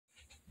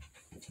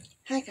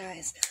Hi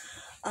guys,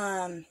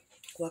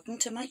 welcome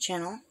to my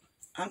channel.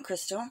 I'm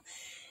Crystal,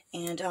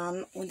 and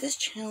with this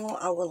channel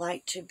I would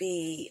like to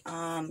be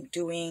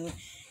doing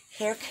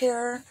hair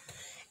care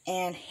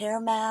and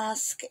hair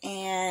mask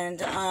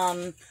and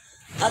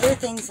other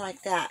things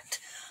like that.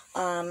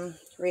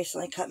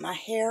 Recently cut my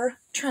hair,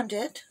 trimmed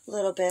it a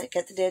little bit,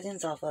 get the dead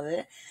ends off of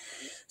it.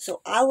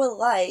 So I would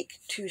like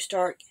to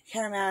start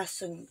hair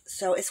masks, and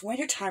so it's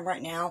winter time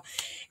right now,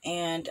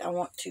 and I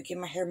want to give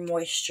my hair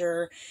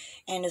moisture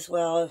and as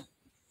well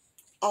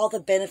all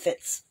the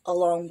benefits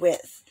along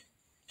with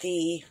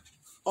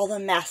all the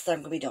masks that I'm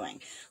going to be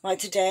doing. Like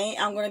today,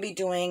 I'm going to be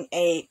doing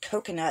a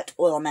coconut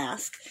oil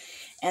mask,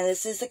 and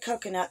this is the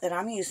coconut that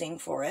I'm using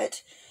for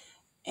it,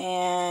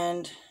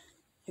 and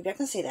maybe I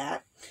can see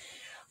that.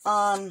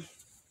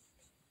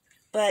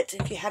 But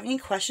if you have any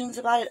questions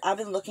about it, I've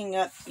been looking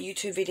up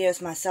YouTube videos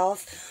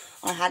myself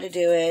on how to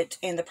do it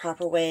in the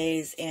proper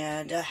ways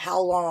and how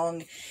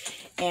long.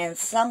 And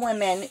some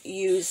women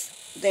use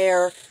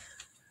their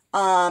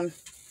go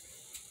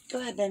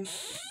ahead, Ben.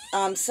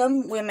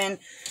 Some women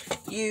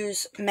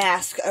use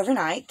mask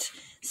overnight,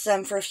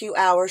 some for a few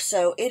hours,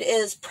 so it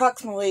is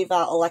approximately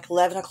about like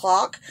 11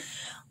 o'clock.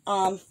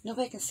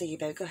 Nobody can see you,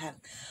 babe. Go ahead.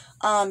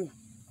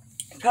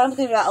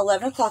 Probably about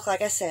 11 o'clock,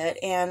 like I said,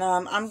 and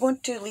I'm going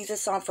to leave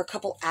this on for a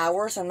couple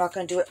hours. I'm not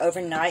going to do it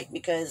overnight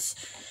because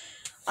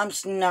I'm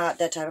just not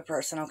that type of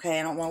person, okay?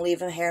 I don't want to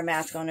leave a hair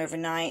mask on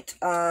overnight.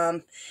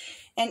 And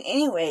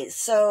anyways,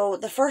 so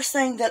the first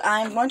thing that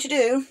I'm going to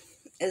do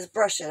is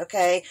brush it,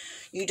 okay?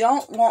 You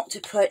don't want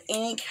to put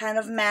any kind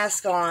of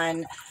mask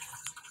on.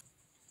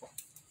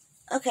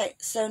 Okay,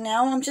 so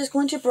now I'm just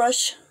going to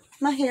brush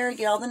my hair,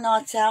 get all the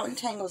knots out and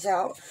tangles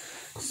out.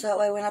 So that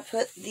way when I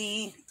put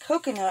the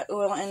coconut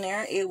oil in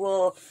there, it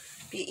will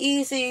be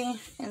easy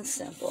and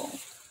simple.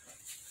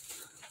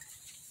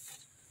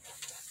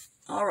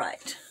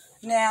 Alright,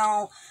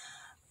 now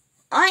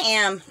I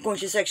am going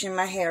to section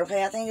my hair,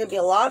 okay? I think it would be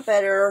a lot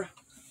better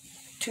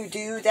to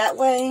do that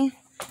way.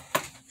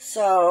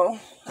 So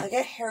I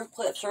get hair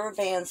clips or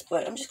bands,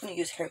 but I'm just going to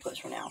use hair clips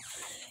for now.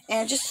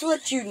 And just to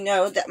let you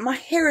know that my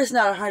hair is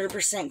not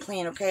 100%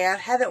 clean, okay? I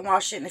haven't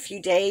washed it in a few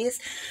days,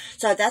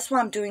 so that's why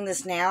I'm doing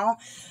this now.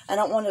 I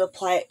don't want to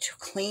apply it to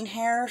clean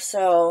hair,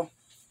 so,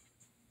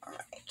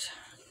 alright.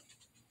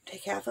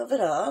 Take half of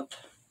it up.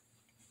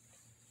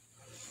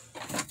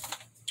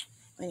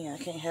 And yeah,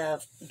 I can't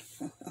have,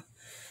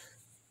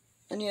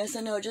 and yes,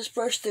 I know I just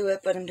brushed through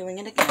it, but I'm doing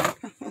it again.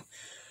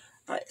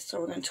 Alright, so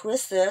we're going to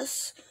twist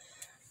this,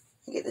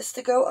 get this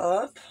to go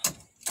up.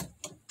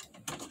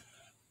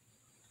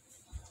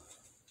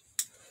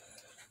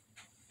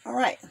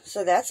 Alright,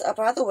 so that's up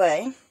out of the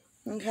way.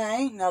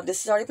 Okay, now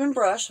this has already been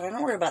brushed, so I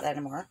don't worry about that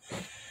anymore.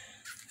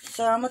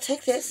 So I'm going to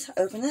take this,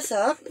 open this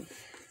up.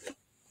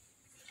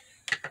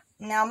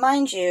 Now,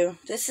 mind you,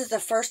 this is the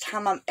first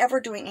time I'm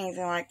ever doing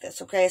anything like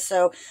this, okay?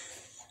 So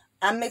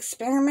I'm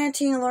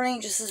experimenting and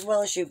learning just as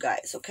well as you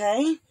guys,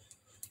 okay?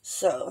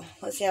 So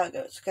let's see how it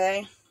goes,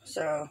 okay?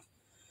 So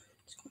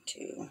it's going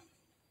to,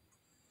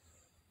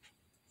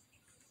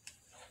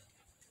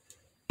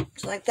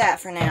 just like that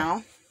for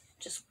now.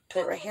 Just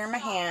put it right here in my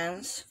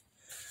hands.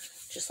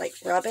 Just like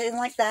rub it in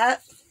like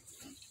that.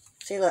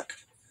 See, look,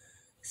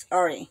 it's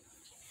already.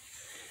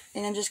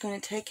 And I'm just going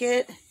to take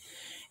it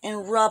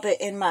and rub it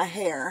in my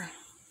hair.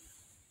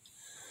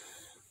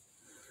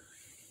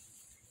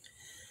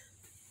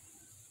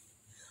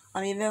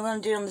 I'm even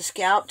going to do it on the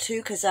scalp too,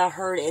 because I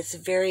heard it's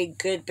very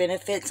good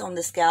benefits on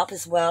the scalp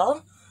as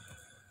well.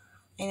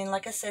 And then,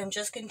 like I said, I'm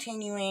just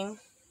continuing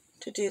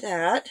to do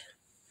that.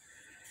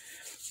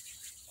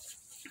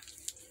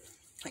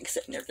 Like I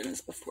said, I've never done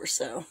this before,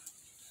 so.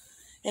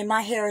 And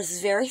my hair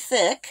is very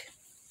thick.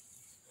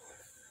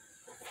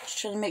 Just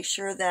trying to make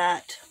sure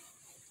that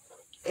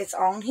it's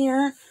on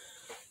here.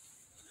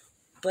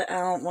 But I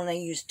don't want to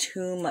use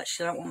too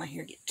much. I don't want my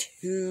hair to get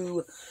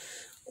too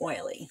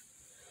oily.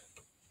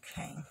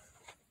 Okay.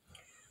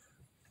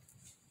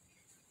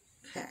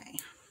 Okay.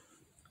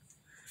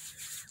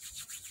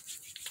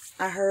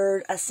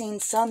 I've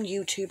seen some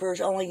YouTubers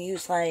only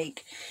use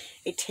like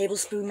a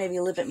tablespoon, maybe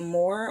a little bit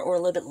more or a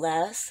little bit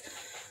less.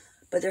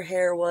 But their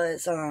hair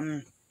was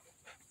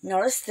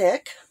not as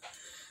thick.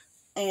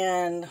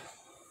 And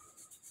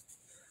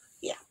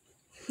yeah.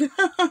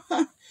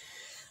 But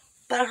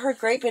I heard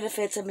great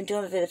benefits. I've been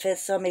doing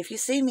benefits. So if you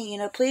see me,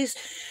 please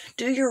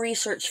do your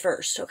research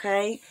first,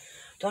 okay?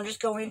 Don't just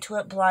go into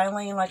it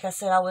blindly. And like I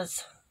said,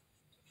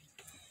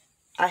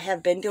 I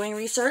have been doing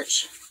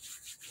research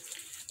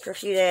for a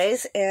few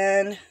days.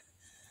 And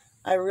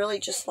I really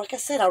just, like I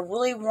said, I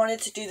really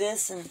wanted to do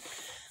this and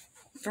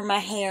for my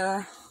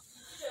hair.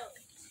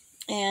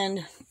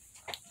 And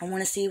I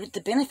want to see what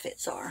the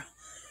benefits are.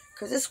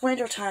 Because it's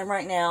winter time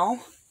right now.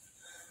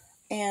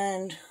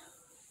 And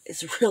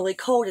it's really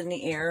cold in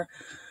the air.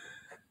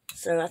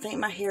 So I think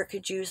my hair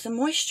could use some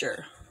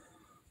moisture.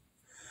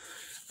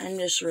 I'm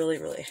just really,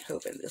 really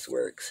hoping this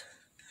works.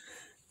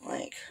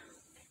 Like,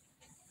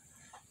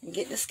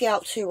 get the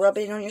scalp too. Rub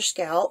it on your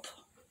scalp.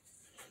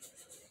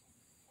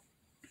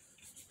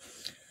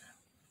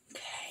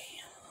 Okay.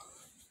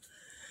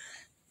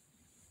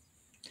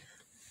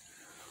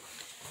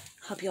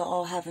 Hope y'all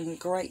all having a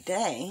great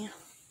day.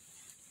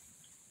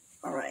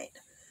 Alright.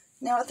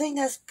 Now I think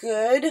that's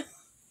good.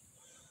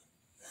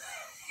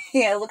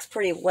 Yeah, it looks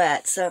pretty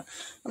wet. So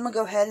I'm going to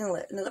go ahead and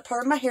let another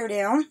part of my hair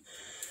down.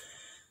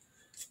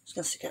 Just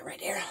going to stick it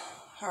right there.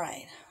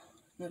 Alright.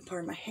 Another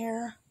part of my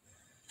hair.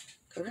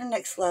 Go to the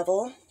next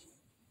level.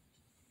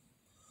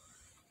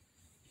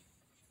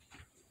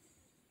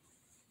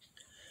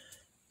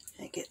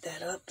 And get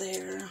that up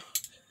there.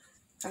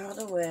 Out of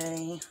the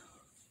way.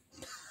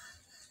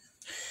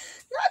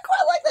 Not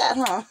quite like that,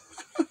 huh?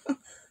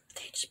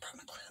 They just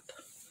perma clip.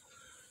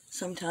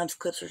 Sometimes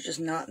clips are just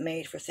not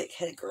made for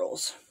thick-headed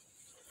girls.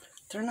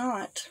 They're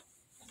not.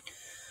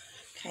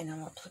 Okay, now I'm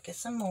going to get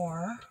some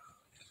more.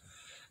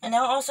 And I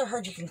also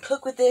heard you can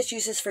cook with this,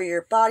 use this for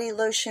your body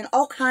lotion,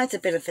 all kinds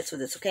of benefits with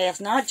this, okay? It's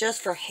not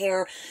just for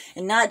hair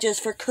and not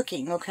just for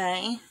cooking,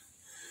 okay?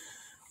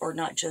 Or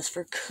not just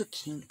for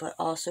cooking, but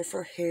also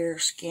for hair,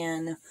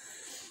 skin.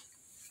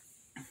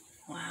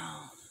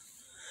 Wow.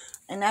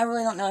 And I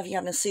really don't know if you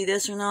happen to see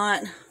this or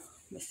not. Let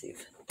me see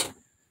if...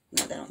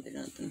 No, that don't do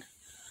nothing.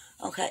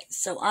 Okay,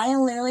 so I am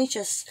literally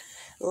just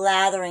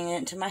lathering it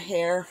into my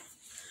hair.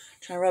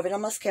 Trying to rub it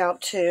on my scalp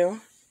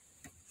too.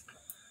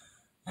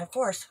 And of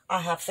course,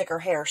 I have thicker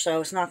hair, so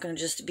it's not going to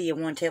just be a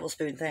 1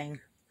 tablespoon thing.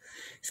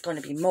 It's going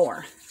to be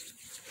more.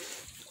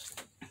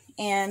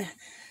 And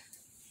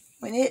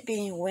with it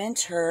being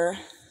winter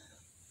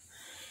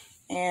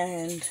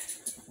and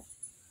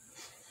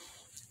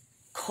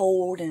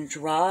cold and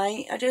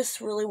dry, I just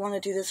really want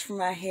to do this for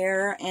my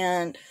hair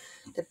and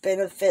the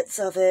benefits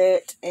of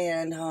it.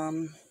 And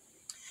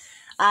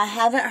I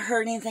haven't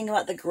heard anything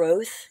about the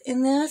growth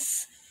in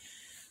this.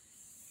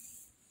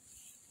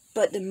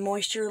 But the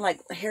moisture,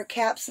 like hair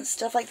caps and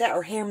stuff like that,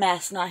 or hair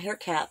masks, not hair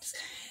caps,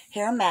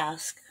 hair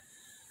mask.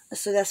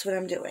 So that's what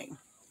I'm doing.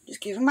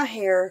 Just giving my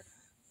hair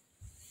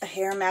a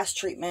hair mask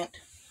treatment.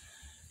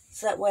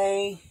 So that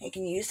way it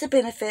can use the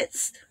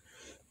benefits.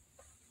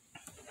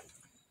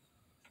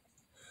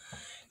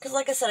 Because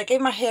like I said, I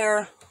gave my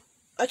hair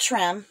a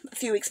trim a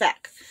few weeks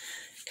back.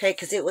 Okay,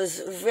 because it was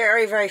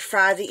very, very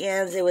fried at the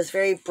ends. It was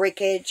very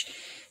breakage.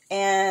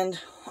 And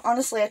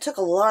honestly, I took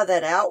a lot of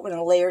that out when I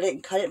layered it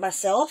and cut it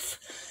myself.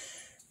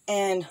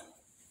 And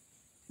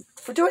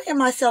for doing it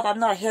myself, I'm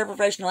not a hair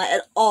professional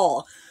at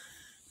all.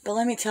 But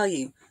let me tell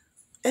you,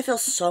 it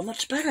feels so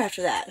much better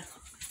after that.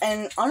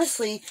 And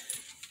honestly,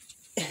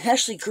 it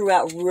actually grew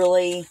out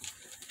really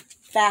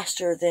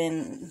faster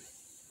than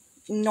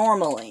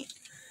normally.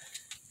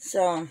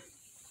 So,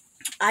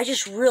 I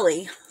just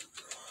really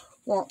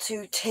want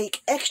to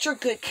take extra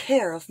good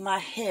care of my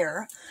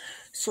hair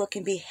so it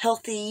can be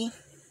healthy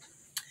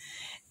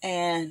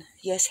and,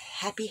 yes,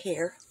 happy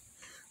hair.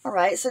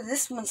 Alright, so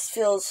this one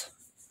feels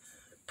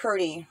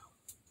pretty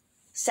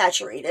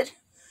saturated.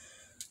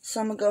 So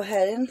I'm going to go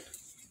ahead and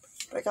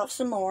break off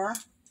some more.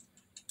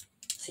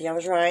 See, I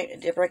was right.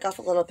 It did break off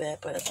a little bit,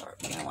 but it's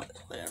alright. You know what?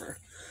 Whatever.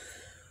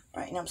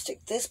 Alright, now I'm going to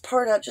stick this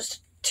part up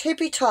just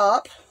tippy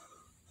top.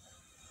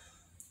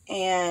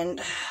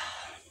 And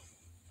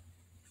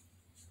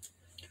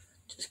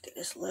just get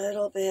this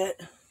little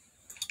bit.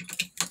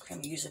 I'm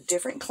going to use a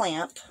different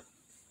clamp.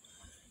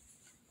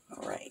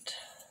 Alright.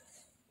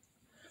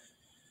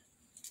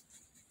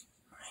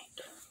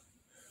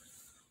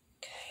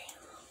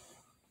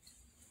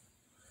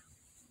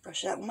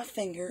 Brush it out with my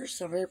fingers.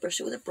 So I'm going to brush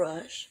it with a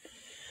brush.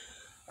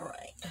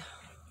 Alright.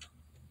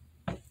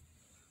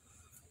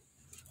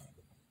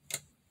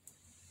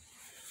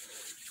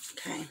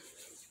 Okay.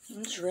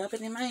 I'm just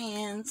rubbing it in my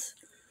hands.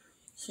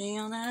 See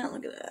all that?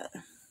 Look at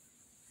that.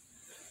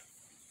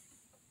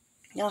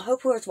 Now, I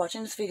hope whoever's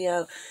watching this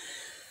video,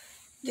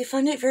 they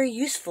find it very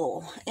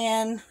useful.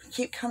 And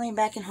keep coming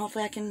back, and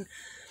hopefully I can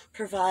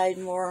provide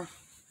more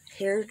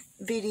hair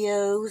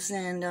videos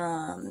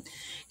and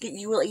get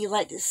you what you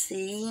like to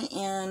see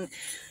and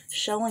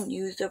showing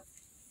you the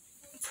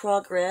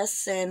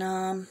progress.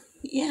 And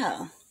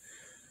yeah,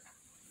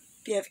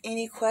 if you have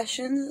any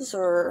questions,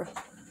 or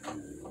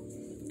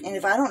and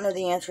if I don't know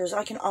the answers,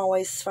 I can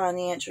always find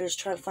the answers,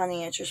 try to find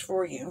the answers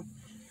for you.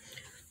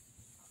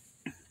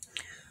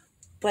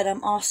 But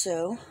I'm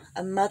also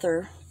a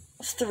mother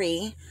of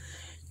 3,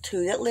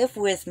 2 that live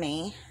with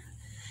me.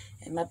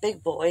 And my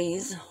big boy,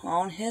 he's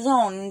on his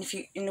own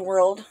in the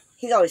world.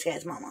 He's always got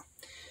his mama.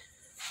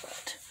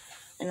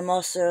 And I'm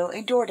also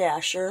a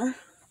DoorDasher.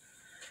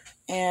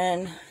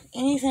 And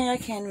anything I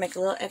can to make a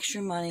little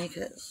extra money,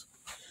 because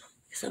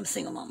I'm a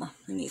single mama.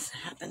 It needs to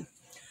happen.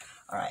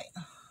 Alright.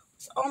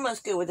 It's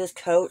almost good with this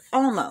coat.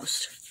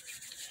 Almost.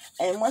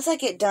 And once I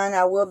get done,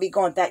 I will be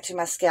going back to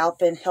my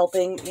scalp and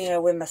helping,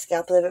 with my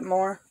scalp a little bit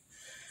more.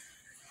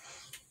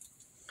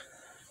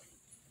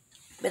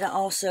 But I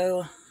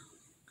also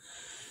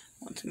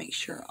want to make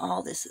sure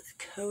all this is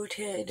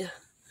coated.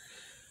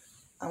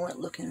 I want it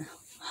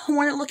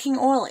looking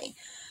oily.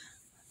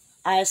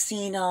 I've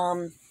seen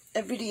a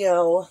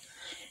video,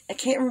 I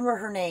can't remember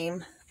her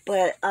name,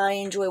 but I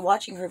enjoy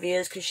watching her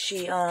videos because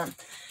she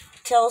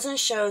tells and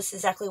shows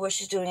exactly what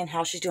she's doing and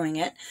how she's doing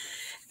it.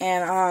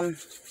 And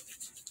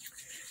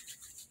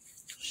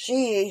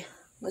she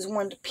was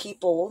one of the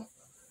people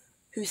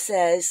who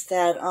says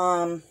that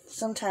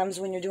sometimes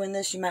when you're doing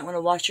this, you might want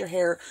to wash your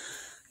hair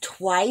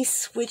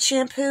twice with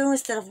shampoo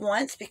instead of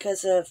once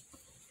because of,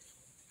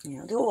 you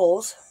know, the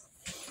oils.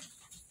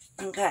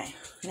 Okay,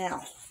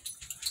 now,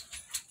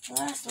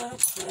 last little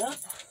clip.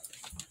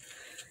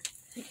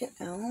 Take it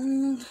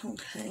out.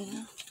 Okay.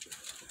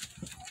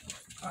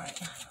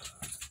 Alright.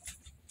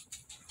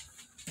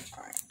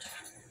 Alright.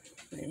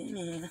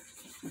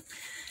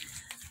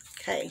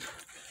 Okay.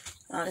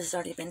 Well, this has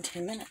already been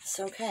 10 minutes.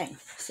 Okay.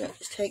 So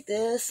just take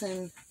this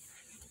and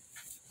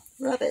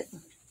rub it.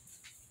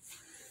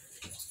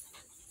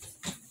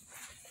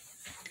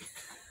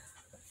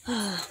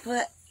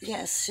 But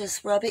yes,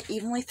 just rub it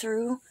evenly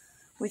through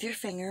with your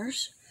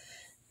fingers.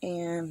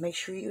 And make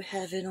sure you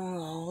have it on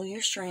all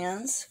your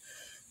strands.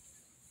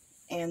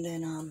 And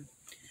then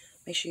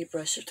make sure you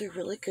brush it through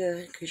really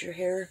good, because your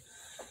hair,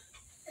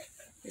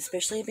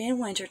 especially being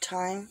winter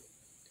time.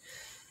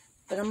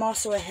 But I'm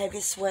also a heavy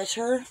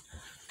sweater.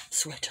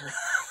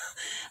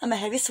 I'm a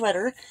heavy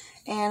sweater.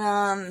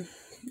 And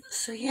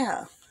so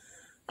yeah,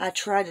 I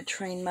try to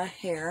train my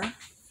hair.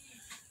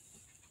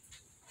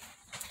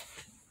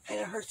 And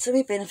it hurts so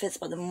many benefits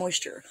by the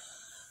moisture.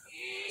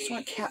 Just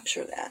want to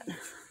capture that.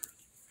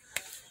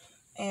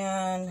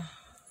 And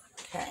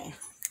okay.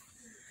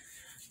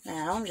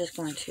 Now I'm just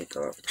going to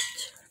go over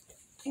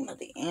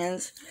the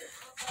ends.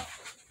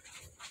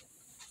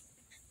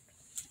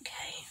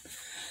 Okay,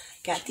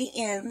 got the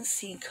ends.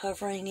 See,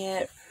 covering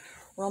it,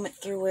 run it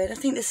through it. I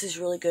think this is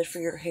really good for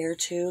your hair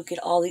too. Get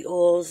all the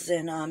oils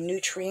and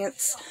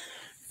nutrients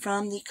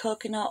from the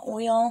coconut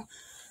oil.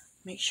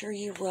 Make sure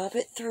you rub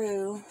it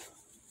through,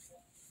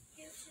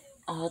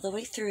 all the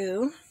way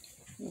through.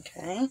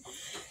 Okay,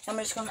 I'm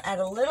just going to add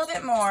a little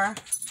bit more.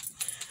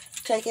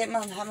 Take it,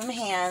 I'm having my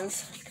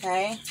hands.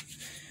 Okay.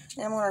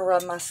 Then I'm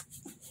going to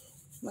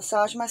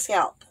massage my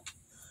scalp.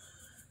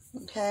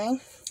 Okay,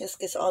 this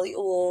gets all the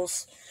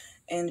oils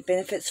and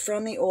benefits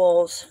from the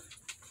oils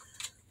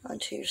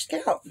onto your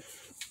scalp.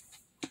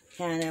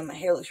 And I know my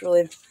hair looks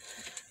really,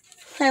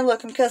 hey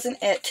look, I'm cousin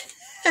it.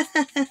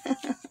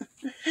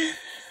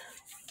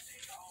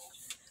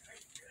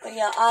 But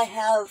yeah, I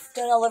have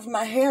done all over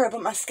my hair,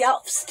 but my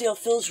scalp still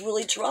feels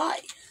really dry.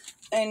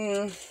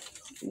 And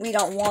we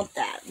don't want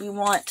that. We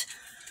want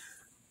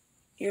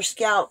your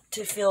scalp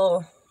to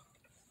feel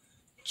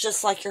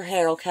just like your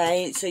hair,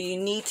 okay? So you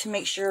need to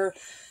make sure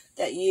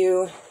that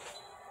you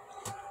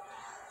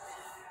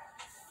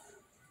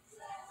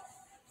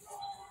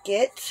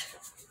get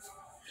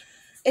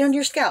it on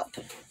your scalp.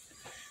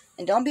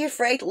 And don't be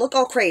afraid to look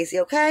all crazy,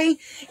 okay?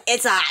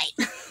 It's alright.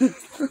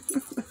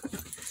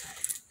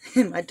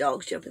 And my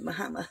dog's jumping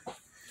behind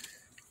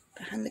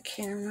the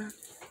camera.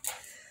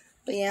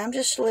 But yeah, I'm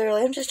just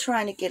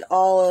trying to get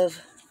all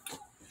of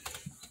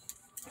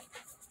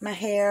my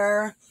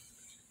hair,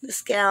 the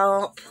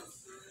scalp,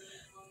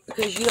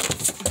 because you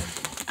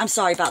don't, I'm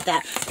sorry about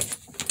that.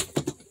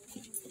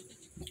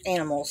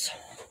 Animals.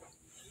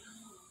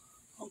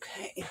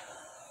 Okay.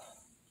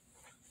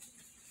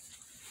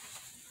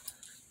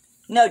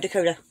 No,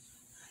 Dakota.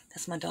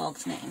 That's my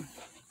dog's name.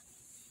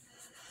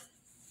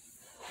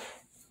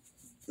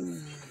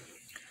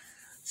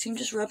 So I'm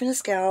just rubbing the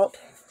scalp.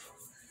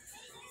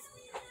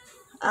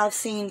 I've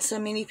seen so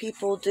many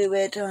people do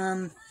it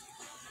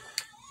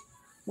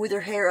with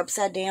their hair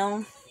upside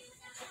down,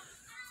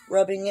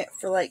 rubbing it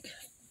for like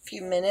a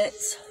few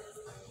minutes.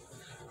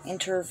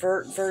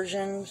 Introvert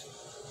version.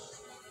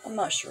 I'm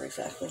not sure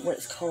exactly what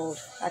it's called.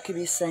 I could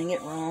be saying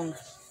it wrong.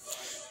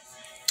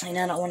 And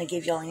I don't want to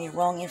give y'all any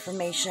wrong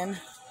information.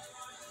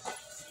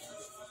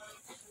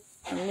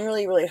 I'm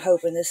really, really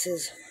hoping this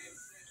is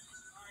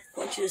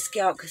going to the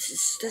scalp, because it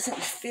just doesn't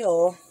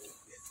feel,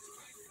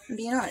 I'm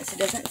being honest, it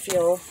doesn't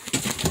feel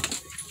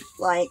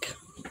like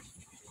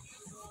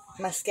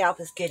my scalp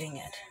is getting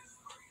it.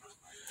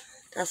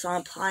 That's why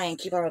I'm applying,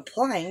 keep on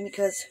applying,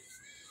 because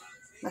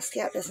my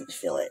scalp doesn't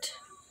feel it.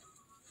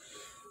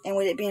 And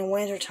with it being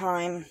winter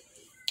time,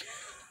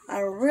 I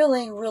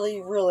really,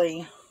 really,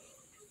 really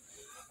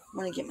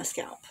want to get my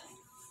scalp.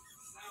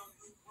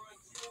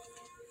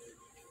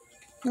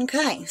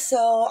 Okay,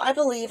 so I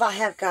believe I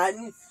have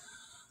gotten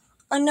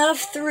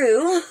enough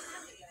through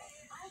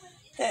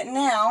that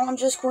now I'm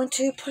just going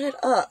to put it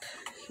up.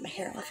 My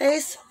hair on my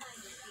face.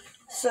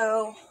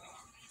 So,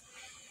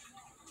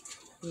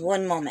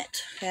 one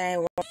moment. Okay,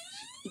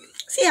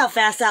 see how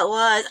fast that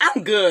was?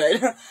 I'm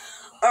good.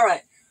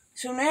 Alright,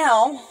 so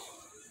now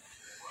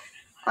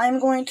I'm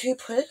going to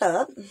put it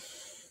up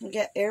and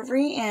get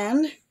every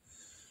end,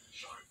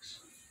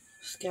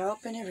 scalp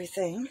and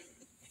everything.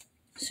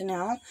 So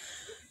now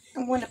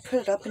I'm going to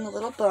put it up in a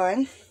little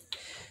bun.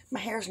 My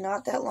hair is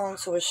not that long,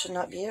 so it should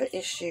not be an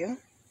issue.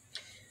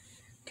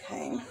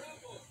 Okay.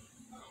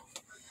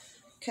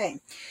 Okay.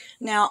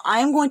 Now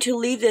I'm going to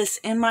leave this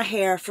in my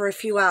hair for a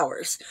few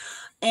hours.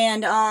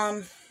 And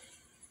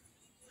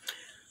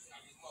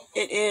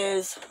it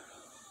is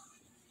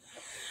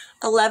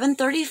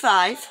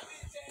 11:35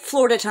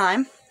 Florida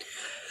time.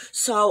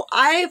 So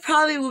I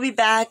probably will be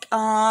back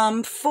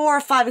 4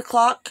 or 5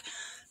 o'clock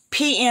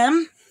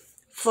p.m.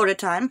 Florida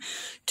time,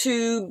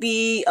 to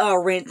be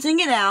rinsing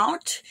it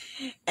out.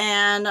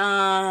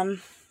 And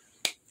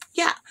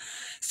yeah,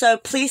 so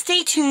please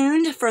stay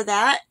tuned for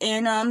that.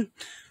 And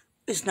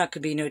it's not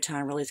gonna be no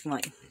time really. It's gonna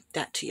be like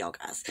that to y'all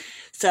guys.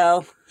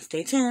 So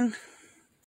stay tuned.